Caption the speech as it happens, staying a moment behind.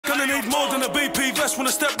Gonna need more than a BP vest when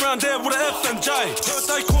I step round there with an FMJ.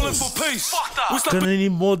 They calling for peace. Gonna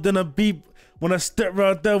need more than a beep when I step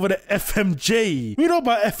round there with an FMJ. We know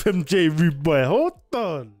about FMJ, rude boy. Hold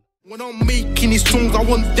on. When I'm making these songs, I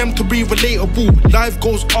want them to be relatable. Life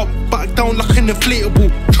goes up, back down like an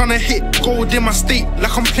inflatable. Tryna hit gold in my state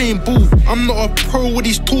like I'm playing ball. I'm not a pro with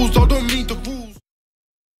these tools, I don't need the rules.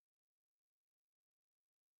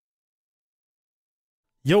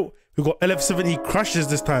 Yo, we got LF70 crashes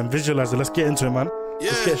this time. Visualiser, let's get into it, man.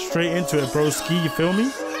 Let's get straight into it, bro. Ski, you feel me?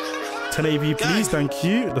 1080p, please, thank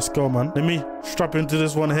you. Let's go, man. Let me strap into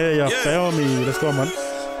this one here, yeah. Feel me. Let's go, man.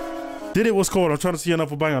 Did it, what's called? I'm trying to see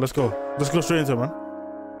another banger. Let's go. Let's go straight into it, man.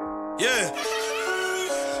 Yeah.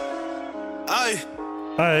 Aye.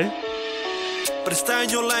 Aye. Better stay in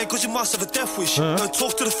your lane cause you must have a death wish. Don't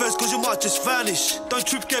talk to the feds cause you might just vanish. Don't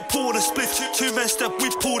trip, get pulled and split. Two men step, we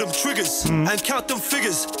pull them triggers. And count them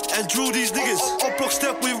figures and drill these niggas. On block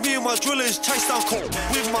step with me and my drillers. Chase down cop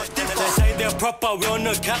with my dipper. They say they're proper, we on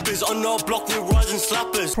the cappers. On our block we rising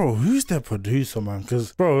slappers. Bro, who's their producer, man?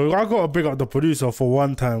 Cause bro, I gotta big up the producer for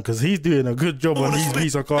one time cause he's doing a good job on these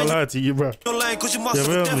beats. I can't lie to you, bro. Your lane cause you must have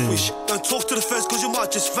a death wish. Don't talk to the feds cause you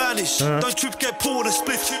might just vanish. Don't trip, get pulled and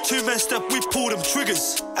split. Two men step, we pull them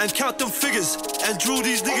triggers and count them figures and drill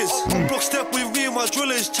these niggas. On block step with me and my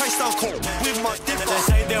drillers. Chase down cop with my dipper. They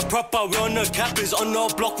say they're proper, we on the cappers. On our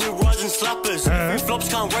block we rising slappers. Three flops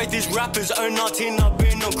can't rate these rappers. Earn 19, I've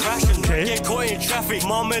been no crashing. Get caught in traffic,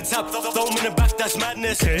 mom and tap. Throw me in the back, that's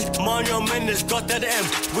madness. Mind your business, got that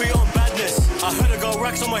M. We on badness. I heard I got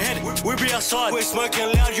racks on my head. We be outside. We're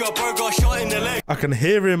smoking loud. Your bro got shot in the leg. I can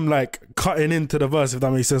hear him like cutting into the verse, if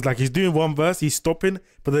that makes sense. Like he's doing one verse, he's stopping,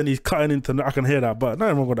 but then he's cutting into. I can hear that, but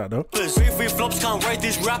nothing wrong with that though. Three flops can't rate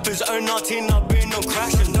these rappers. Earn 19, I've been on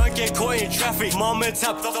crashing. Don't get caught in traffic. Mom and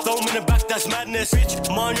tap. Throw me in the back, that's madness.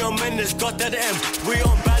 Bitch, mind your business, got that M. We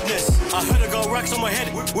on badness. I heard I got racks on my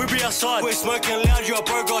head. We be outside. We're smoking loud. Your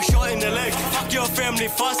bro got shot in the leg. Fuck your family.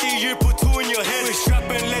 If I see you, put two in your head. We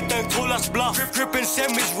strapping, let them call us bluff. Crippin'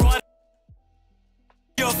 semis right.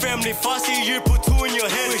 Your family, if I see you, put two in your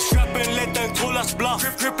head. We strapping, let them call us bluff.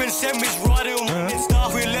 Crippin' semis right in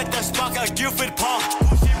stuff. We let that spark at Guildford Park.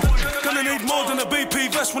 Gonna need more than a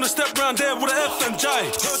BP vest when I step round there with an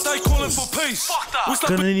FMJ. They calling for peace.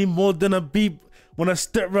 Gonna need more than a beep when I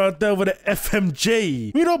step round there with an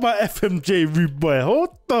FMJ. We know about FMJ, rude boy.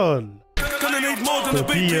 Hold on. Gonna need more than a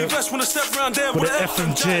BP vest when I step round there with an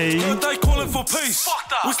FMJ. They calling for peace.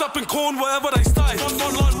 We slapping corn wherever they stay.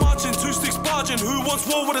 One line marching, two sticks barging. Who wants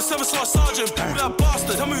war with a 7-star sergeant? Who that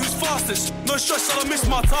bastard? Tell me who's fastest. No stress, I missed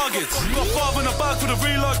my targets. Got 5 in the bag with a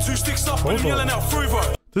reload, 2 sticks up and yelling out free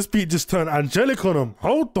road. This beat just turned angelic on him.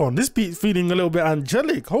 Hold on. This beat's feeling a little bit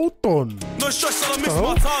angelic. Hold on. No stress, I missed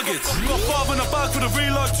my targets. Got 5 in the bag with a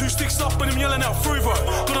reload, 2 sticks up and him yelling out free road.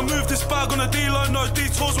 Gonna move this bag on a D-line, no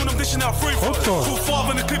detours when I'm dishing out free road. Full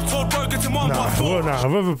 5 in the clip told bro, get him 1x4. Nah,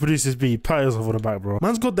 whoever produced this beat, pat yourself on the back, bro.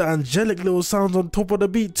 Man's got the angelic little sounds on top of the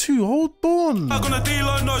beat too. Hold on. Bag on a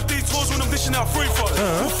D-line, no detours when I'm dishing out free road.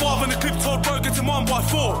 Full 5 in the clip told bro, get him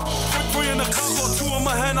 1x4. 3 in the cup, got 2 on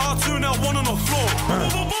my hand, R2 now 1 on the floor.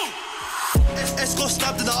 S got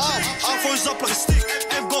stabbed in the arm, I froze up like a stick.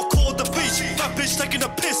 M got caught on the beach, that bitch taking a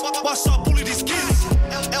piss. Watch out, bully these kids.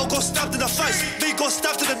 L got stabbed in the face, B got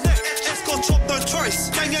stabbed in the neck. S got chopped, no trace.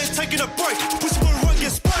 Gang ain't taking a break, pussy will run,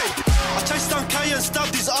 get sprayed. I chased down K and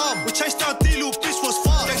stabbed his arm. We chased down D, little bitch was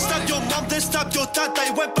far. They stabbed your mum, they stabbed your dad.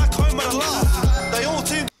 They went back home and a laugh. They all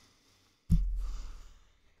teamed.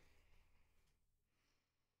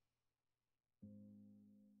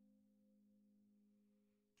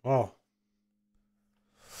 Wow.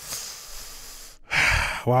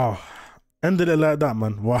 Wow. Ended it like that,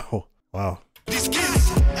 man. Wow. Wow. These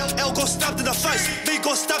kids, L got stabbed in the face, B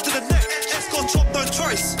got stabbed in the neck, S got chopped, no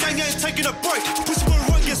trace. Gang ain't taking a break, pussy will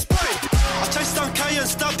run, get sprayed. I chased down K and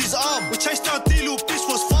stabbed his arm. We chased down D, little bitch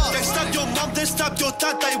was far. They stabbed your mum, they stabbed your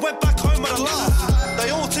dad. They went back home and a laugh. They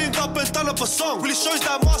all teamed up and done up a song. Really shows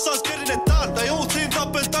that my son's getting it done. They all teamed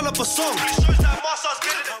up and done up a song. Really shows that my son's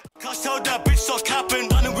getting it done. Can't tell that bitch stop capping.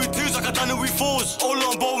 Done it with twos like I done it with fours. All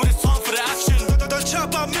on board when it's time for the action. Don't chat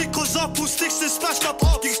about me cause I pull sticks and smashed up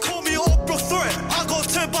up. You can call me opera threat. I got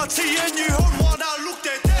 10 by T and you hold one out, look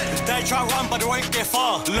they're dead. They try run but they won't get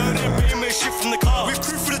far. Learning beam and shit from the car. We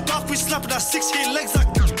crew for the dark, we slapping our 6 hit legs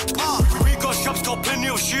like We got shops, got plenty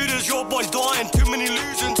of shooters. Your boys dying, too many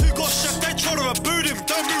losing. 2 got chef, they try to reboot him.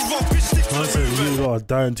 Don't move wrong, bitch, stick to you got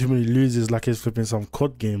dying too many losers like it's flipping some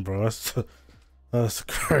COD game, bro. That's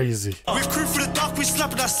crazy. We crew for the dark, we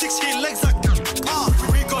slapping our 6 hit legs like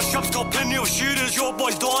We got shops, got plenty of shooters. Your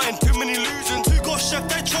boys dying, too many losing. 2 got chef,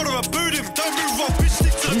 they try to reboot him. Don't move wrong, bitch,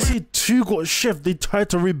 stick to the You see, 2 got chef. They tried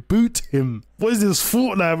to reboot him. What is this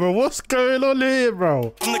Fortnite, bro? What's going on here,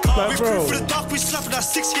 bro? from the car. Like, We bro. creep for the dark, we slapping our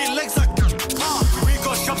 6-year legs like We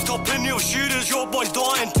got chefs, got plenty of shooters. Your boys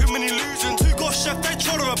dying, too many losing. 2 got chef, they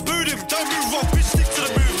try to reboot him. Don't move wrong, bitch, stick to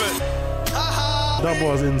the movement. That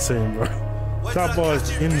bar's insane, bro. That bar's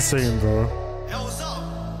insane, bro. Hell's up.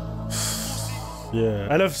 Yeah.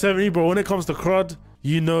 LF70, bro, when it comes to crud,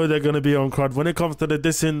 you know they're going to be on crud. When it comes to the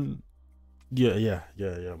dissing, yeah,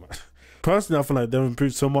 man. Personally, I feel like they've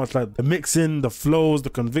improved so much. Like the mixing, the flows,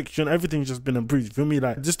 the conviction, everything's just been improved. You feel me?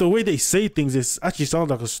 Like just the way they say things, it actually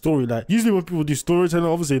sounds like a story. Like usually when people do storytelling,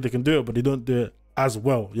 obviously they can do it, but they don't do it as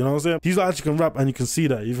well. You know what I'm saying? These actually can rap and you can see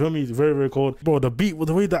that. You feel me? It's very, very cold. Bro, the beat,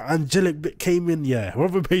 the way that angelic bit came in, yeah.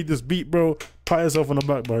 Whoever made this beat, bro, pat yourself on the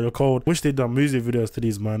back, bro. You're cold. Wish they'd done music videos to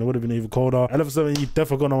these, man. It would have been even colder. LF70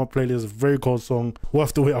 definitely gone on my playlist. Very cold song. We'll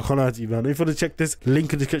have to wait. I can't lie to you, man. If you want to check this,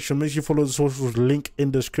 link in the description. Make sure you follow the socials. Link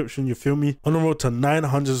in the description. You feel me? On the road to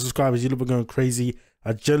 900 subscribers. You look going crazy.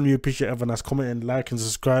 I genuinely appreciate everyone that's commenting, liking,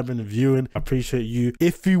 subscribing, and viewing. I appreciate you.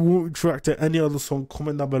 If you want to react to any other song,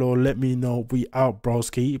 comment down below. Let me know. We out,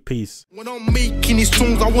 broski. Peace. When I'm making these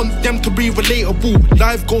songs, I want them to be relatable.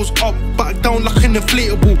 Life goes up, back down like an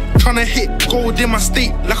inflatable. Tryna hit gold in my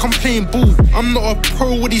state like I'm playing ball. I'm not a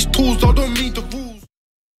pro with these tools, I don't need the rules.